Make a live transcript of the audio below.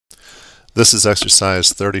This is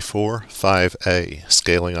exercise 34, 5A,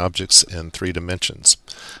 scaling objects in 3 dimensions.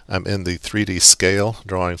 I'm in the 3D scale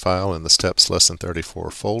drawing file in the Steps Lesson 34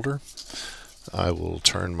 folder. I will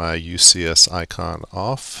turn my UCS icon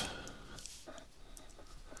off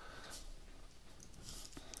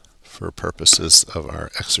for purposes of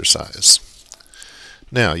our exercise.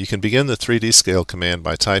 Now, you can begin the 3D scale command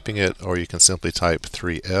by typing it, or you can simply type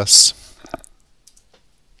 3S.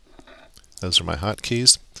 Those are my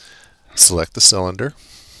hotkeys. Select the cylinder.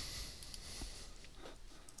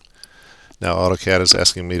 Now AutoCAD is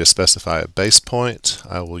asking me to specify a base point.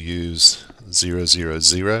 I will use 0, 0,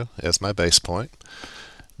 0 as my base point.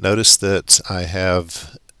 Notice that I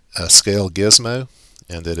have a scale gizmo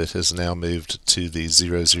and that it has now moved to the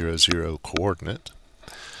 0, 0, 0 coordinate.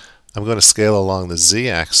 I'm going to scale along the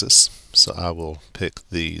z-axis, so I will pick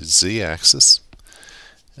the z-axis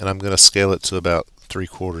and I'm going to scale it to about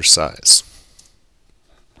 3/4 size.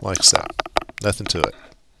 Like so. Nothing to it.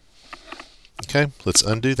 Okay, let's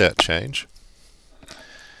undo that change.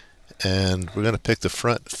 And we're going to pick the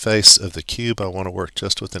front face of the cube. I want to work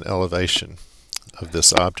just with an elevation of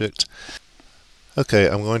this object. Okay,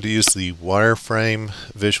 I'm going to use the wireframe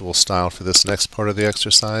visual style for this next part of the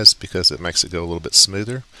exercise because it makes it go a little bit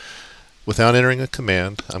smoother. Without entering a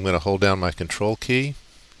command, I'm going to hold down my control key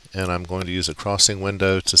and I'm going to use a crossing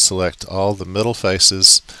window to select all the middle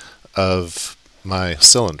faces of my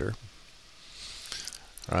cylinder.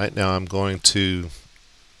 Alright, now I'm going to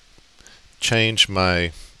change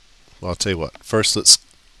my, well, I'll tell you what, first let's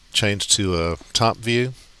change to a top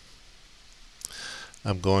view.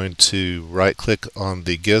 I'm going to right click on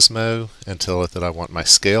the gizmo and tell it that I want my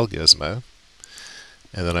scale gizmo,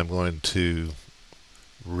 and then I'm going to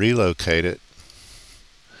relocate it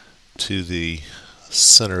to the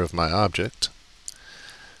center of my object.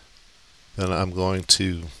 Then I'm going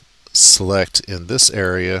to select in this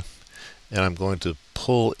area and I'm going to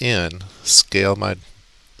pull in, scale my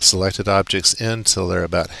selected objects in until they're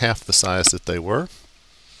about half the size that they were,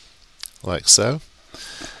 like so.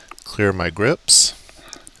 Clear my grips,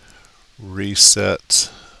 reset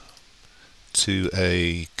to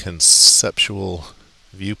a conceptual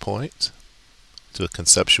viewpoint, to a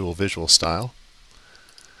conceptual visual style.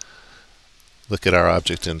 Look at our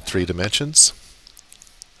object in 3 dimensions.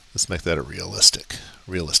 Let's make that a realistic.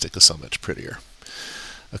 Realistic is so much prettier.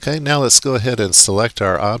 Okay, now let's go ahead and select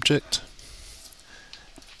our object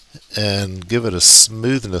and give it a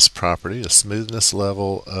smoothness property, a smoothness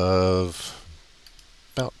level of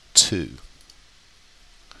about 2.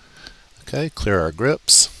 Okay, clear our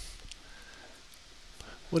grips.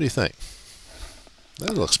 What do you think?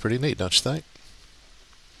 That looks pretty neat, don't you think?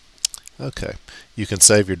 Okay, you can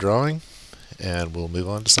save your drawing and we'll move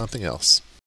on to something else.